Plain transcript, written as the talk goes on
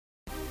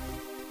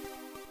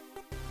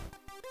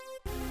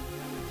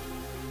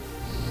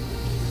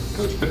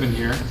Coach Pippin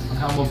here on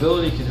how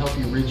mobility can help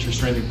you reach your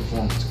strength and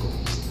performance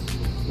goals.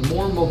 The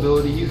more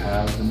mobility you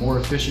have, the more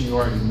efficient you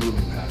are at your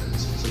movement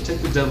patterns. So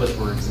take the deadlift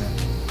for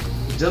example.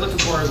 The deadlift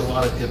requires a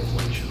lot of hip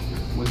flexion.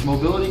 With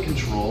mobility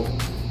control,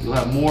 you'll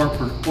have more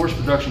force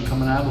production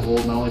coming out of the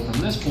hold, not only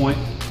from this point,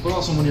 but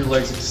also when your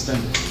legs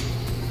extended.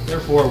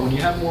 Therefore, when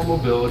you have more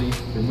mobility,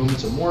 your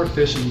movements are more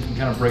efficient, you can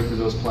kind of break through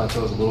those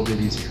plateaus a little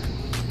bit easier.